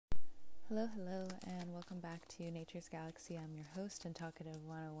Hello, and welcome back to Nature's Galaxy. I'm your host and talkative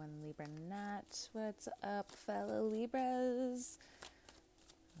 101 Libra Nat. What's up, fellow Libras?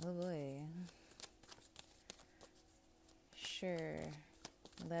 Oh boy. Sure,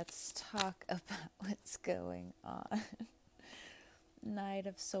 let's talk about what's going on. Knight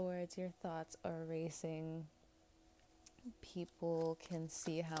of Swords, your thoughts are racing. People can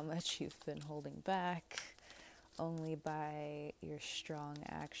see how much you've been holding back. Only by your strong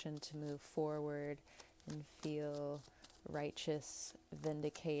action to move forward and feel righteous,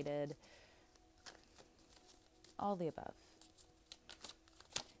 vindicated, all the above.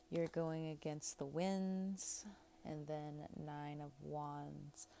 You're going against the winds, and then Nine of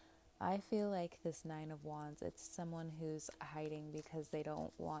Wands. I feel like this Nine of Wands, it's someone who's hiding because they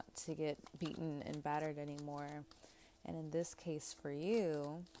don't want to get beaten and battered anymore. And in this case for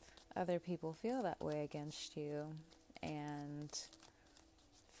you, other people feel that way against you, and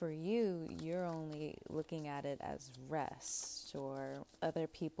for you, you're only looking at it as rest, or other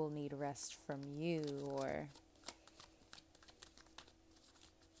people need rest from you, or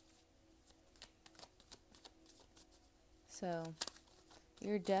so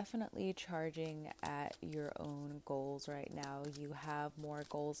you're definitely charging at your own goals right now. You have more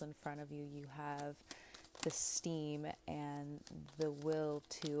goals in front of you. You have the steam and the will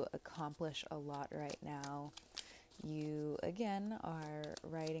to accomplish a lot right now. You, again, are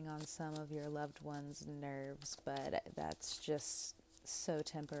riding on some of your loved ones' nerves, but that's just so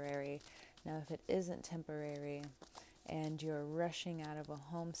temporary. Now, if it isn't temporary and you're rushing out of a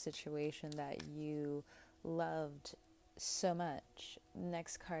home situation that you loved so much,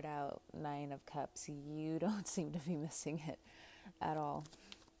 next card out, Nine of Cups, you don't seem to be missing it at all.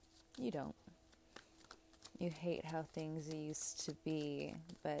 You don't. You hate how things used to be,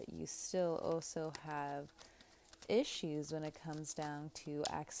 but you still also have issues when it comes down to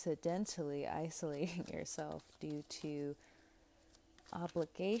accidentally isolating yourself due to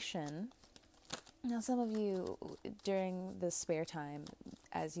obligation. Now, some of you, during the spare time,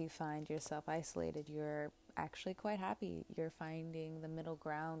 as you find yourself isolated, you're actually quite happy. You're finding the middle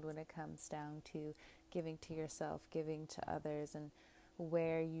ground when it comes down to giving to yourself, giving to others, and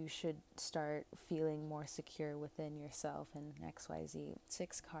where you should start feeling more secure within yourself. And XYZ,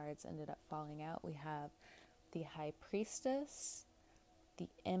 6 cards ended up falling out. We have the High Priestess, the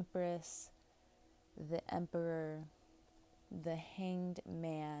Empress, the Emperor, the Hanged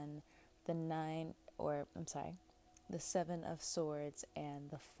Man, the Seven of Swords,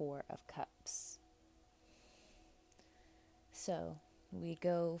 and the Four of Cups. So we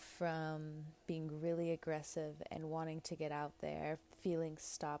go from being really aggressive and wanting to get out there, feeling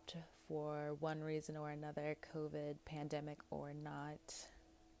stopped for one reason or another, COVID, pandemic or not.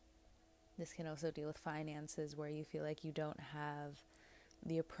 This can also deal with finances, where you feel like you don't have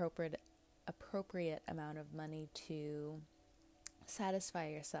the appropriate amount of money to satisfy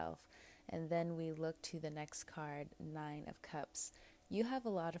yourself. And then we look to the next card, Nine of Cups. You have a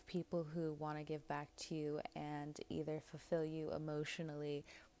lot of people who want to give back to you and either fulfill you emotionally,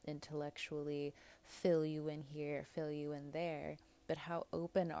 intellectually, fill you in here, fill you in there. But how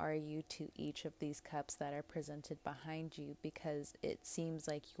open are you to each of these cups that are presented behind you? Because it seems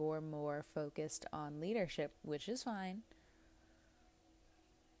like you're more focused on leadership, which is fine.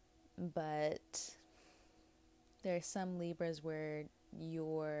 But there are some Libras where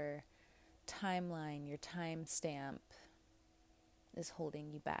your timeline, your time stamp is holding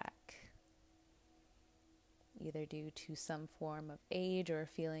you back, either due to some form of age or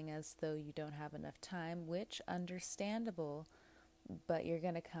feeling as though you don't have enough time, which understandable, but you're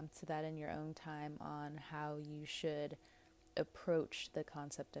going to come to that in your own time on how you should approach the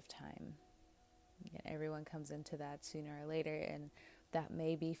concept of time. Again, everyone comes into that sooner or later, and that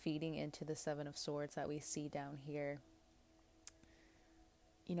may be feeding into the Seven of Swords that we see down here.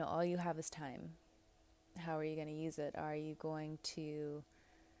 You know, all you have is time. How are you going to use it? Are you going to...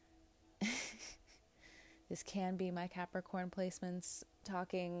 This can be my Capricorn placements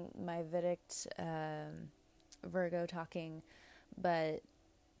talking, my Vedic Virgo talking, but,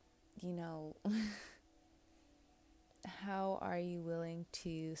 you know, how are you willing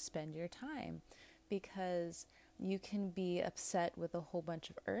to spend your time? Because you can be upset with a whole bunch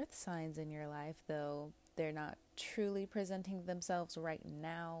of earth signs in your life, though they're not truly presenting themselves right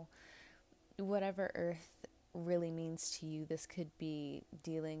now. Whatever earth really means to you, this could be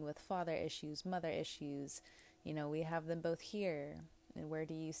dealing with father issues, mother issues. You know, we have them both here. And where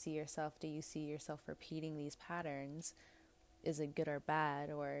do you see yourself? Do you see yourself repeating these patterns? Is it good or bad?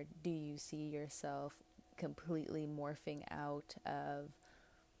 Or do you see yourself completely morphing out of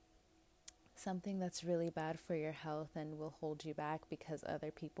something that's really bad for your health and will hold you back because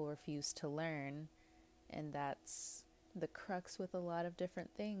other people refuse to learn. And that's the crux with a lot of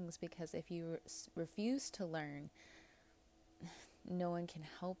different things, because if you refuse to learn, no one can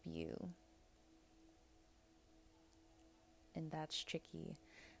help you. And that's tricky.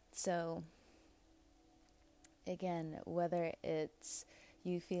 So, again, whether it's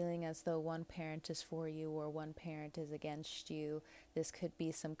you feeling as though one parent is for you or one parent is against you, this could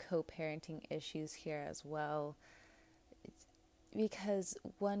be some co-parenting issues here as well. Because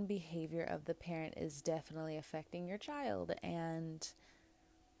one behavior of the parent is definitely affecting your child, and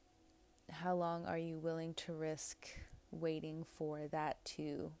how long are you willing to risk waiting for that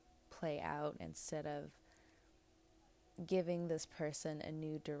to play out instead of giving this person a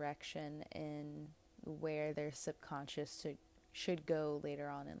new direction in where their subconscious should go later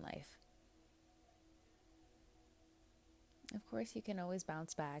on in life. Of course, you can always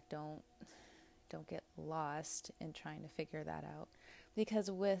bounce back. Don't get lost in trying to figure that out. Because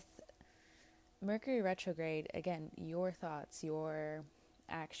with Mercury retrograde, again, your thoughts, your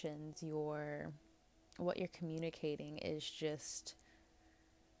actions, what you're communicating is just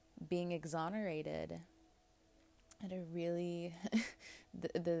being exonerated at a really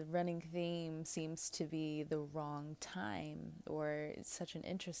the running theme seems to be the wrong time, or it's such an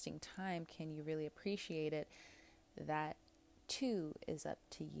interesting time. Can you really appreciate it? That too is up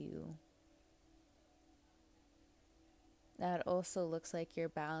to you. That also looks like you're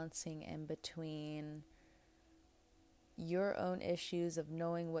balancing in between your own issues of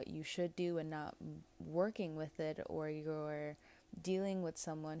knowing what you should do and not working with it, or you're dealing with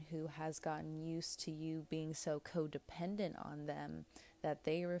someone who has gotten used to you being so codependent on them that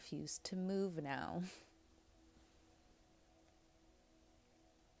they refuse to move now.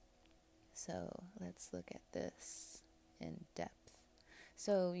 So let's look at this in depth.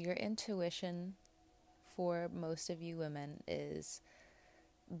 So your intuition for most of you women is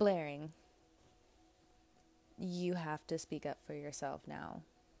blaring. You have to speak up for yourself now.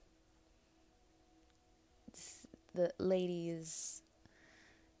 The ladies,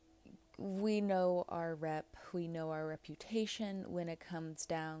 we know our rep, we know our reputation when it comes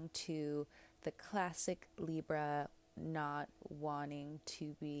down to the classic Libra not wanting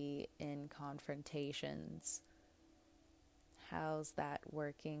to be in confrontations. How's that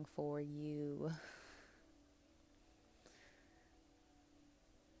working for you?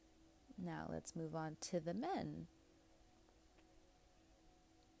 Now let's move on to the men.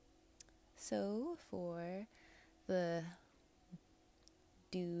 So for the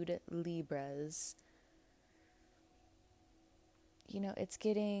dude Libras, it's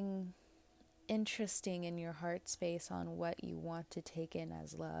getting interesting in your heart space on what you want to take in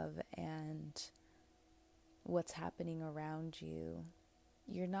as love and what's happening around you.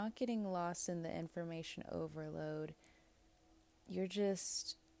 You're not getting lost in the information overload. You're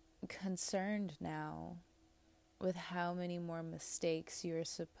just concerned now with how many more mistakes you're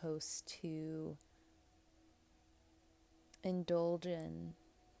supposed to indulge in.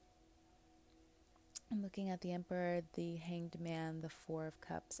 I'm looking at the Emperor, the Hanged Man, the Four of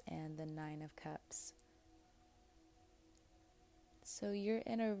Cups, and the Nine of Cups. So you're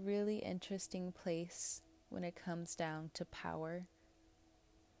in a really interesting place when it comes down to power.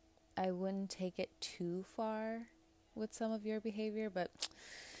 I wouldn't take it too far with some of your behavior, but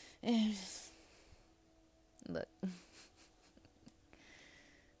look,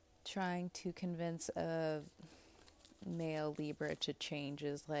 trying to convince a male Libra to change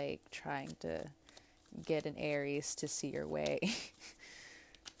is like trying to get an Aries to see your way.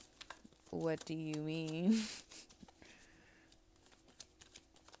 What do you mean?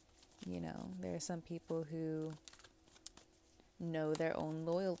 There are some people who know their own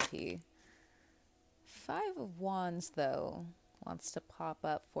loyalty. Five of Wands, though, wants to pop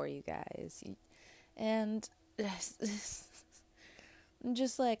up for you guys. And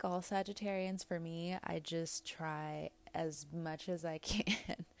just like all Sagittarians, for me, I just try as much as I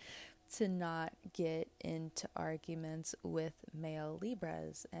can to not get into arguments with male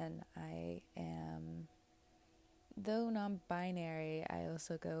Libras. And I am, though non-binary, I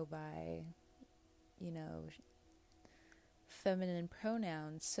also go by, feminine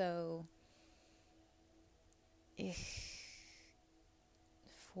pronouns. So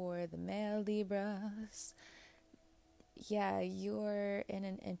for the male Libras, yeah, you're in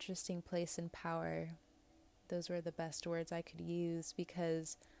an interesting place in power. Those were the best words I could use,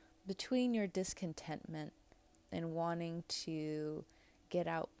 because between your discontentment and wanting to get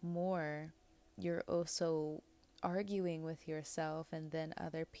out more, you're also arguing with yourself and then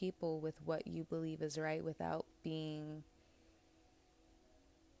other people with what you believe is right without being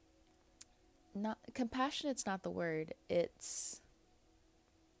not compassionate's not the word. It's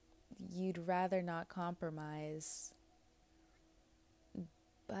you'd rather not compromise,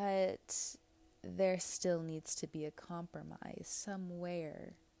 but there still needs to be a compromise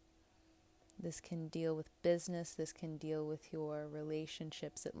somewhere. This can deal with business, this can deal with your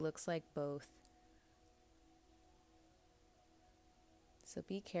relationships. It looks like both. So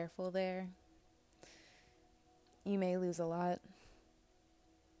be careful there. You may lose a lot,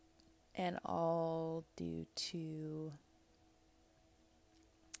 and all due to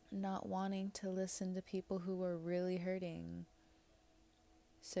not wanting to listen to people who are really hurting.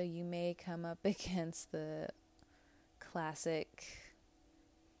 So you may come up against the classic,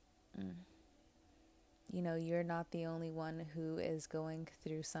 you're not the only one who is going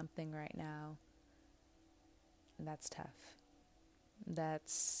through something right now. And that's tough.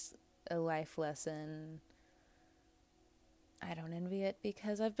 That's a life lesson. I don't envy it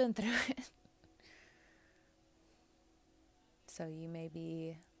because I've been through it. So you may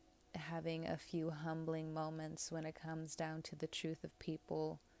be having a few humbling moments when it comes down to the truth of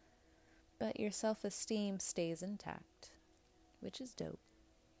people, but your self-esteem stays intact, which is dope.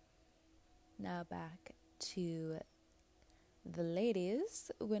 Now back to the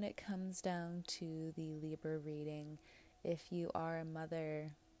ladies when it comes down to the Libra reading. If you are a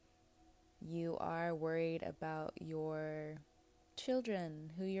mother, you are worried about your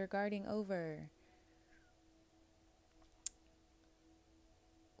children who you're guarding over.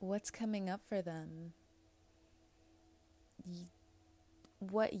 What's coming up for them?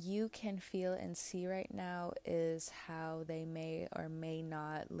 What you can feel and see right now is how they may or may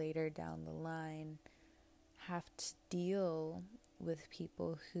not later down the line have to deal with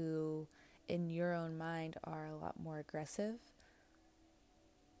people who in your own mind are a lot more aggressive.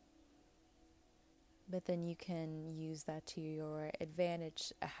 But then you can use that to your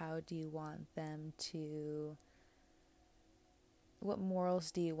advantage. How do you want them to... What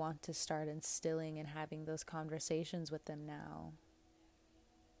morals do you want to start instilling and having those conversations with them now?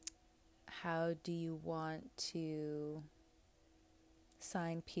 How do you want to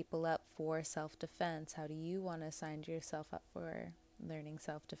sign people up for self-defense? How do you want to sign yourself up for learning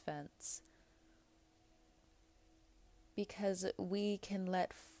self-defense? Because we can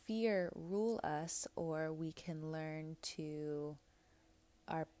let fear rule us, or we can learn to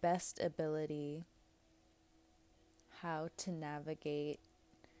our best ability how to navigate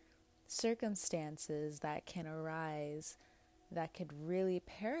circumstances that can arise that could really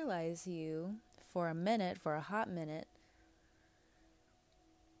paralyze you for a minute, for a hot minute,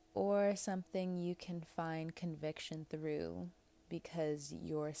 or something you can find conviction through because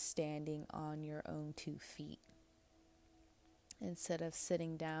you're standing on your own 2 feet instead of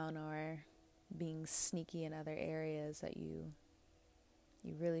sitting down or being sneaky in other areas that you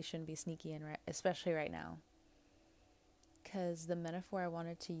really shouldn't be sneaky in, especially right now. Because the metaphor I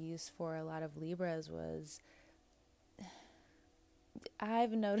wanted to use for a lot of Libras was,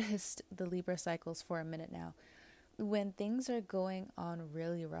 I've noticed the Libra cycles for a minute now. When things are going on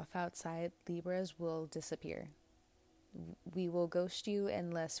really rough outside, Libras will disappear. We will ghost you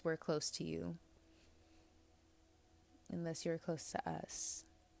unless we're close to you. Unless you're close to us.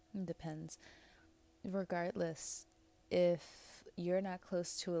 It depends. Regardless, if you're not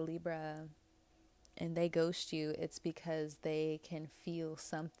close to a Libra and they ghost you, it's because they can feel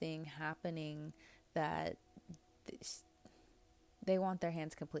something happening that they want their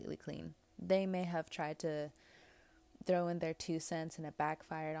hands completely clean. They may have tried to throw in their 2 cents and it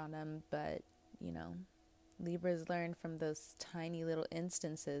backfired on them, but, Libras learn from those tiny little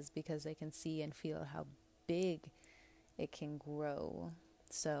instances because they can see and feel how big it can grow.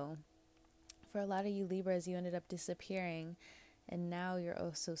 So, for a lot of you Libras, you ended up disappearing, and now you're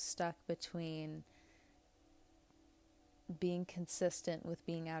also stuck between being consistent with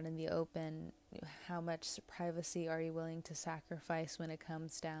being out in the open. How much privacy are you willing to sacrifice when it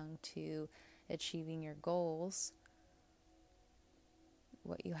comes down to achieving your goals?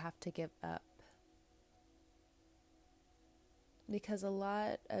 What you have to give up. Because a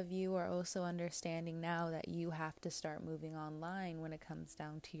lot of you are also understanding now that you have to start moving online when it comes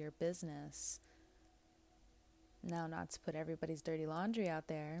down to your business. Now, not to put everybody's dirty laundry out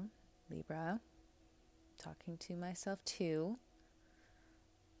there, Libra, talking to myself too.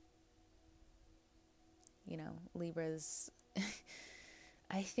 Libras,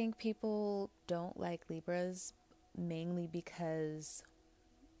 I think people don't like Libras mainly because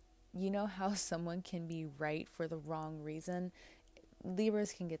how someone can be right for the wrong reason?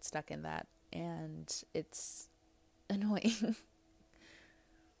 Libras can get stuck in that, and it's annoying.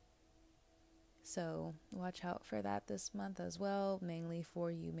 So watch out for that this month as well, mainly for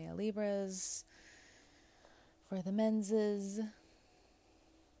you male Libras, for the menses.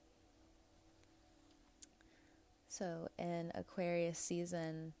 So in Aquarius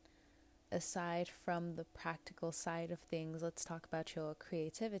season, aside from the practical side of things, let's talk about your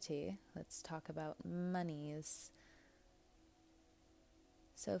creativity. Let's talk about monies.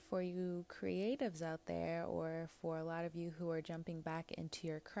 So for you creatives out there, or for a lot of you who are jumping back into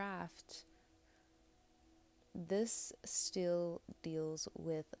your craft, this still deals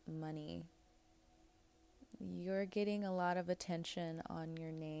with money. You're getting a lot of attention on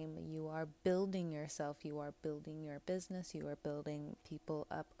your name. You are building yourself. You are building your business. You are building people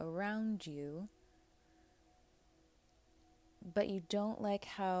up around you. But you don't like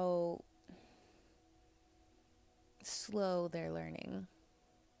how slow they're learning.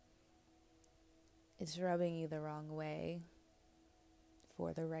 It's rubbing you the wrong way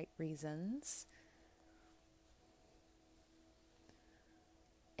for the right reasons.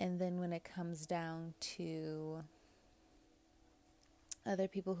 And then when it comes down to other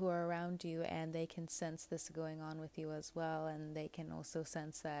people who are around you, and they can sense this going on with you as well, and they can also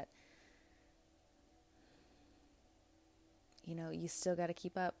sense that, you know, you still got to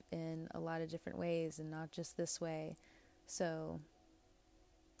keep up in a lot of different ways and not just this way. So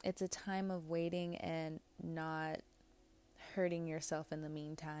it's a time of waiting and not hurting yourself in the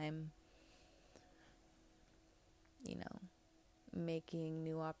meantime. You know, making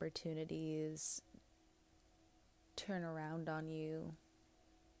new opportunities turn around on you.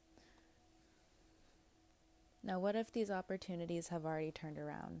 Now, what if these opportunities have already turned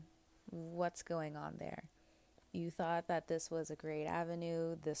around? What's going on there? You thought that this was a great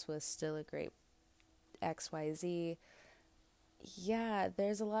avenue, this was still a great XYZ. Yeah,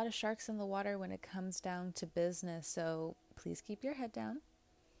 there's a lot of sharks in the water when it comes down to business, so please keep your head down.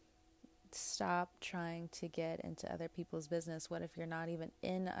 Stop trying to get into other people's business. What if you're not even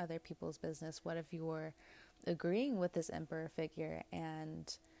in other people's business? What if you're agreeing with this emperor figure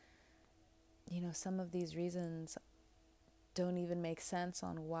and, you know, some of these reasons don't even make sense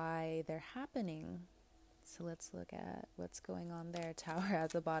on why they're happening? So let's look at what's going on there. Tower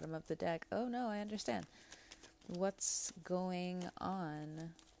at the bottom of the deck. Oh no, I understand. What's going on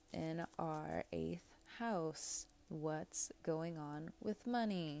in our 8th house? What's going on with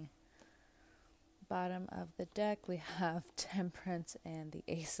money? Bottom of the deck, we have Temperance and the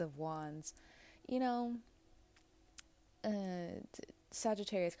Ace of Wands. You know,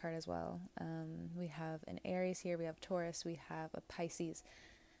 Sagittarius card as well. We have an Aries here, we have Taurus, we have a Pisces,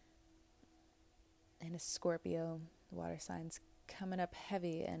 and a Scorpio. Water signs coming up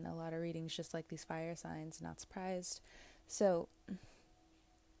heavy in a lot of readings, just like these fire signs. Not surprised. So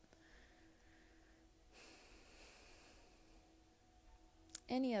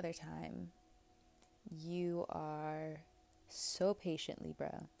any other time, you are so patient,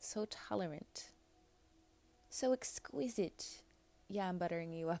 Libra, so tolerant, so exquisite. Yeah, I'm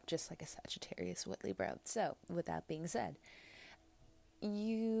buttering you up just like a Sagittarius with Libra. So with that being said,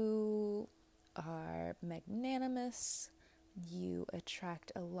 you are magnanimous. You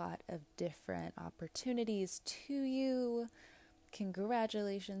attract a lot of different opportunities to you.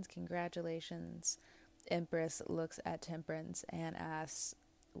 Congratulations, congratulations. Empress looks at Temperance and asks,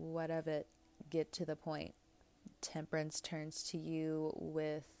 what of it? Get to the point. Temperance turns to you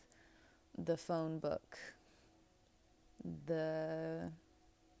with the phone book, the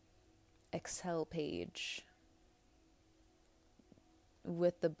Excel page,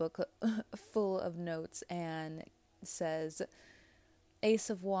 with the book full of notes, and says,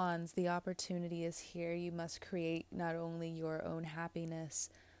 Ace of Wands, the opportunity is here. You must create not only your own happiness,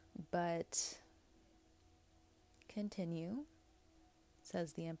 but continue,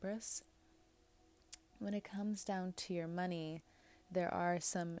 says the Empress. When it comes down to your money, there are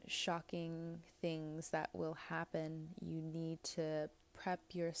some shocking things that will happen. You need to prep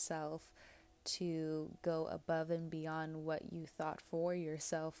yourself to go above and beyond what you thought for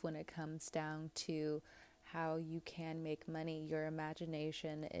yourself when it comes down to how you can make money. Your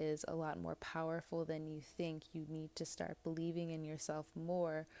imagination is a lot more powerful than you think. You need to start believing in yourself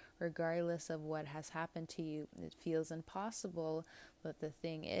more, regardless of what has happened to you. It feels impossible, but the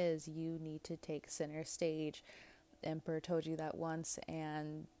thing is, you need to take center stage. Emperor told you that once,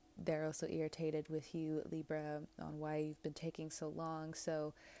 and they're also irritated with you, Libra, on why you've been taking so long.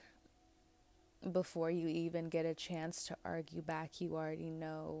 So before you even get a chance to argue back, you already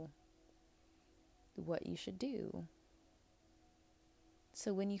know what you should do.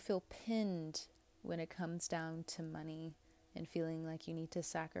 So when you feel pinned when it comes down to money and feeling like you need to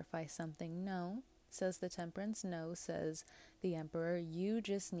sacrifice something, no, says the Temperance. No, says the Emperor. You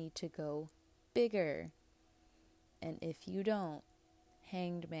just need to go bigger. And if you don't,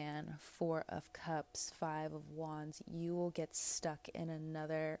 Hanged Man, Four of Cups, Five of Wands, you will get stuck in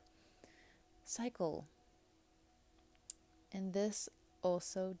another cycle. And this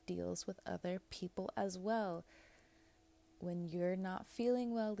also deals with other people as well. When you're not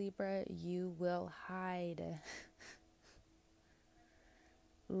feeling well, Libra, you will hide.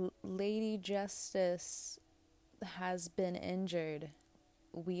 Lady Justice has been injured.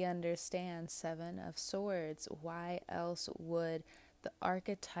 We understand. Seven of Swords. Why else would the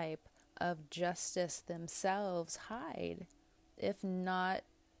archetype of justice themselves hide? If not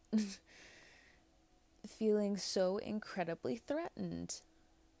feeling so incredibly threatened.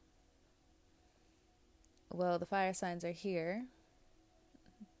 Well, the fire signs are here.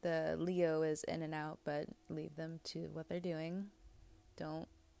 The Leo is in and out, but leave them to what they're doing. Don't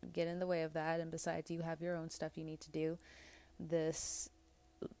get in the way of that. And besides, you have your own stuff you need to do. This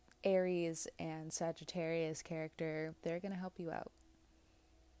Aries and Sagittarius character, they're going to help you out.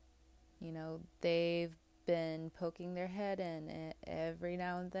 You know, they've been poking their head in every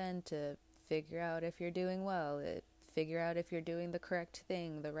now and then to figure out if you're doing well, figure out if you're doing the correct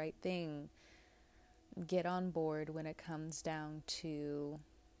thing, the right thing. Get on board when it comes down to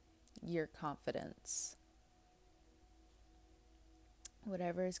your confidence.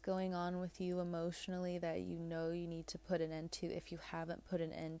 Whatever is going on with you emotionally that you know you need to put an end to, if you haven't put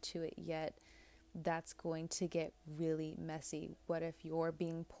an end to it yet, that's going to get really messy. What if you're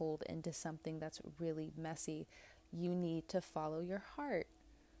being pulled into something that's really messy? You need to follow your heart.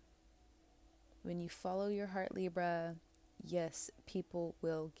 When you follow your heart, Libra, yes, people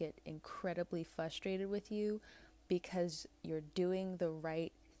will get incredibly frustrated with you because you're doing the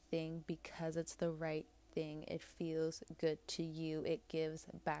right thing, because it's the right thing. It feels good to you. It gives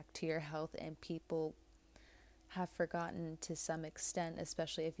back to your health, and people have forgotten to some extent,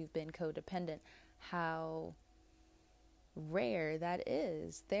 especially if you've been codependent, how rare that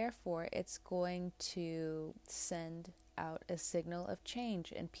is. Therefore, it's going to send out a signal of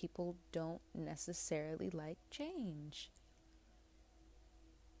change, and people don't necessarily like change.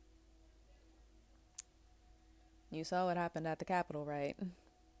 You saw what happened at the Capitol, right?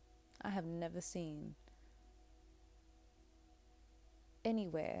 I have never seen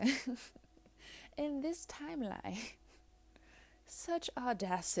anywhere in this timeline such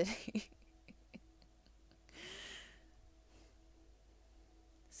audacity.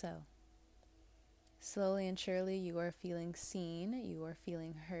 So, slowly and surely you are feeling seen, you are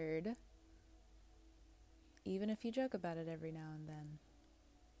feeling heard, even if you joke about it every now and then.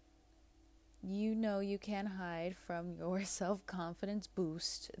 You know you can't hide from your self-confidence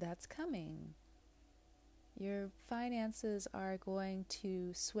boost that's coming. Your finances are going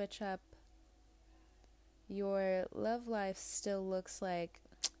to switch up. Your love life still looks like,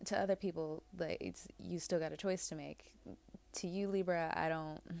 to other people, like you still got a choice to make. To you, Libra, I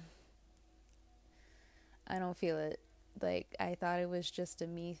don't feel it. Like, I thought it was just a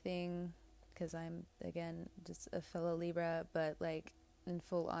me thing because I'm, again, just a fellow Libra, but like, in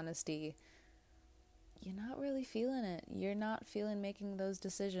full honesty, you're not really feeling it. You're not feeling making those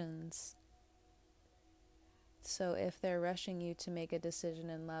decisions. So if they're rushing you to make a decision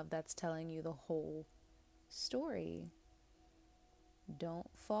in love, that's telling you the whole story. Don't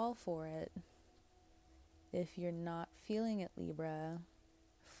fall for it. If you're not feeling it, Libra,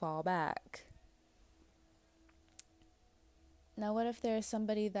 fall back. Now, what if there's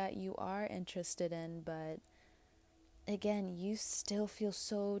somebody that you are interested in, but again, you still feel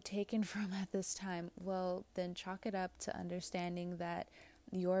so taken from at this time? Well, then chalk it up to understanding that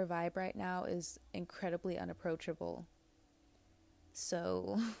your vibe right now is incredibly unapproachable.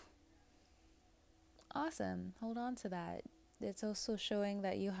 So, awesome. Hold on to that. It's also showing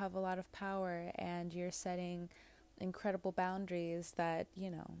that you have a lot of power and you're setting incredible boundaries that,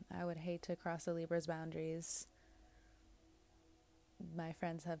 I would hate to cross a Libra's boundaries. My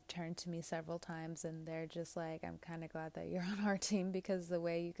friends have turned to me several times and they're just like, I'm kind of glad that you're on our team because the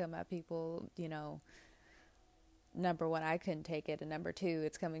way you come at people, number one, I couldn't take it, and number two,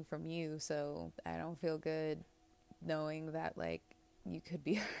 it's coming from you, so I don't feel good knowing that, like, you could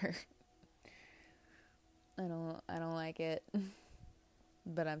be hurt. I don't like it,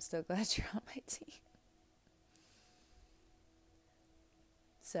 but I'm still glad you're on my team.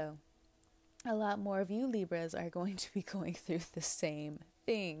 So, a lot more of you Libras are going to be going through the same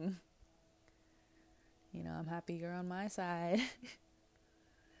thing. I'm happy you're on my side.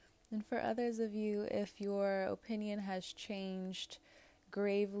 And for others of you, if your opinion has changed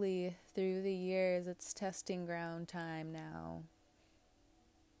gravely through the years, it's testing ground time now.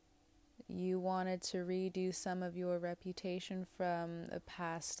 You wanted to redo some of your reputation from a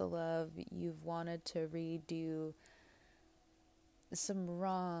past love. You've wanted to redo some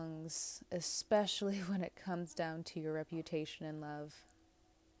wrongs, especially when it comes down to your reputation in love.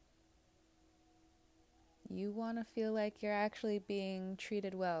 You want to feel like you're actually being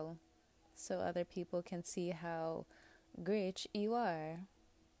treated well, so other people can see how great you are.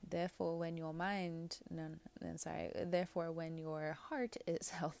 Therefore, when your therefore, when your heart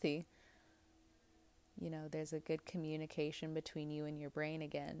is healthy, there's a good communication between you and your brain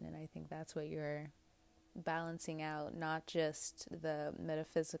again. And I think that's what you're balancing out, not just the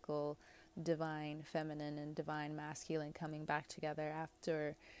metaphysical divine feminine and divine masculine coming back together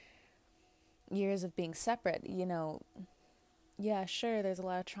after years of being separate. Yeah, sure, there's a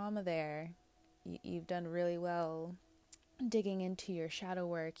lot of trauma there. You've done really well digging into your shadow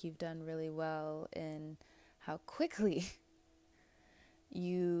work. You've done really well in how quickly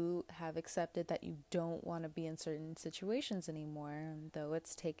you have accepted that you don't want to be in certain situations anymore. And though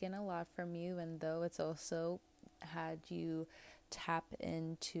it's taken a lot from you, and though it's also had you tap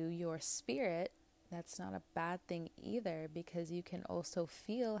into your spirit, that's not a bad thing either, because you can also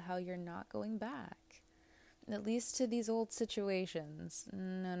feel how you're not going back, at least to these old situations.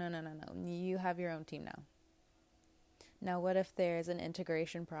 No. You have your own team now. Now, what if there's an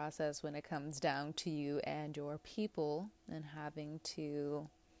integration process when it comes down to you and your people, and having to,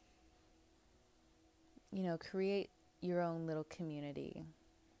 create your own little community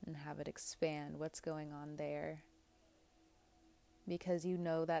and have it expand? What's going on there? Because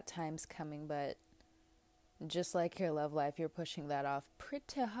that time's coming, but just like your love life, you're pushing that off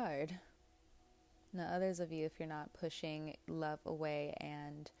pretty hard. Now, others of you, if you're not pushing love away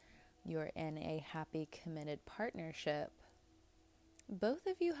and you're in a happy, committed partnership, both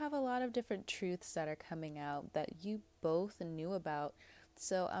of you have a lot of different truths that are coming out that you both knew about.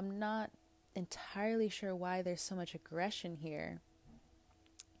 So I'm not entirely sure why there's so much aggression here.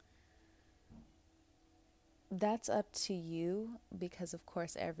 That's up to you, because of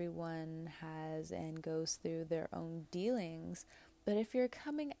course everyone has and goes through their own dealings. But if you're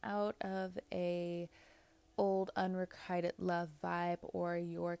coming out of a old unrequited love vibe, or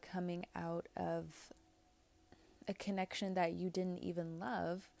you're coming out of a connection that you didn't even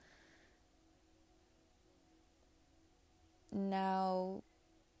love, now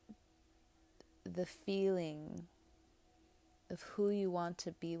the feeling of who you want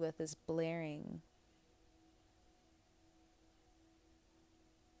to be with is blaring.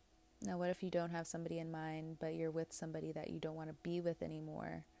 Now, what if you don't have somebody in mind, but you're with somebody that you don't want to be with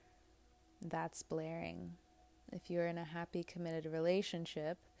anymore? That's blaring. If you're in a happy, committed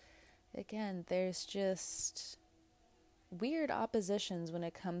relationship, again, there's just weird oppositions when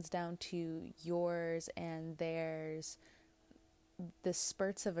it comes down to yours and theirs. The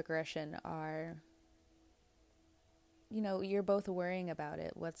spurts of aggression are, you're both worrying about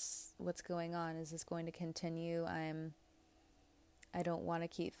it. What's going on? Is this going to continue? I don't want to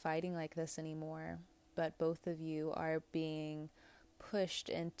keep fighting like this anymore. But both of you are being pushed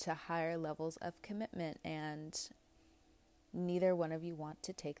into higher levels of commitment, and neither one of you want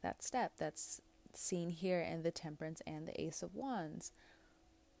to take that step. That's seen here in the Temperance and the Ace of Wands.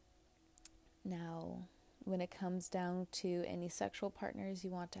 Now, when it comes down to any sexual partners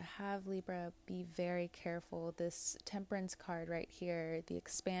you want to have, Libra, be very careful. This Temperance card right here, the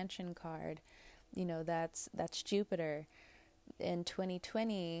expansion card, that's Jupiter. In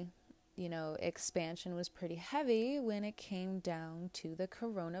 2020, expansion was pretty heavy when it came down to the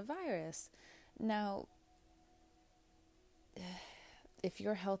coronavirus. Now, if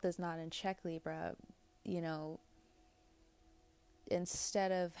your health is not in check, Libra,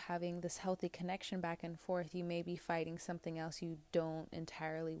 instead of having this healthy connection back and forth, you may be fighting something else you don't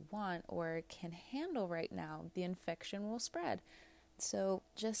entirely want or can handle right now. The infection will spread. So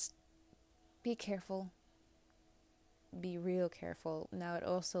just be careful. Be real careful. Now, it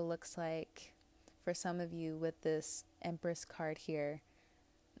also looks like for some of you with this Empress card here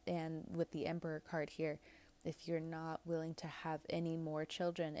and with the Emperor card here, if you're not willing to have any more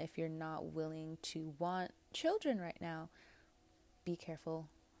children, if you're not willing to want children right now, be careful.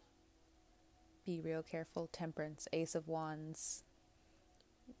 Be real careful. Temperance, Ace of Wands.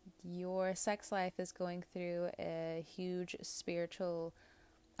 Your sex life is going through a huge spiritual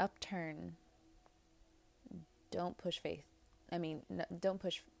upturn. Don't push faith. Don't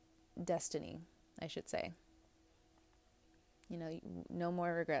push destiny, I should say. No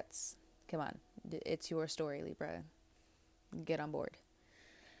more regrets. Come on. It's your story, Libra. Get on board.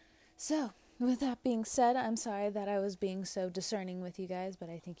 So, with that being said, I'm sorry that I was being so discerning with you guys, but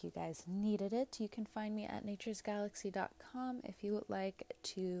I think you guys needed it. You can find me at naturesgalaxy.com if you would like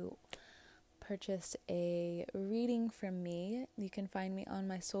to purchase a reading from me, you can find me on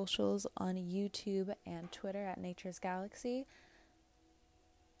my socials on YouTube and Twitter at Nature's Galaxy.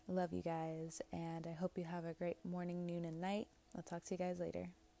 I love you guys, and I hope you have a great morning, noon, and night. I'll talk to you guys later.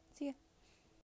 See ya.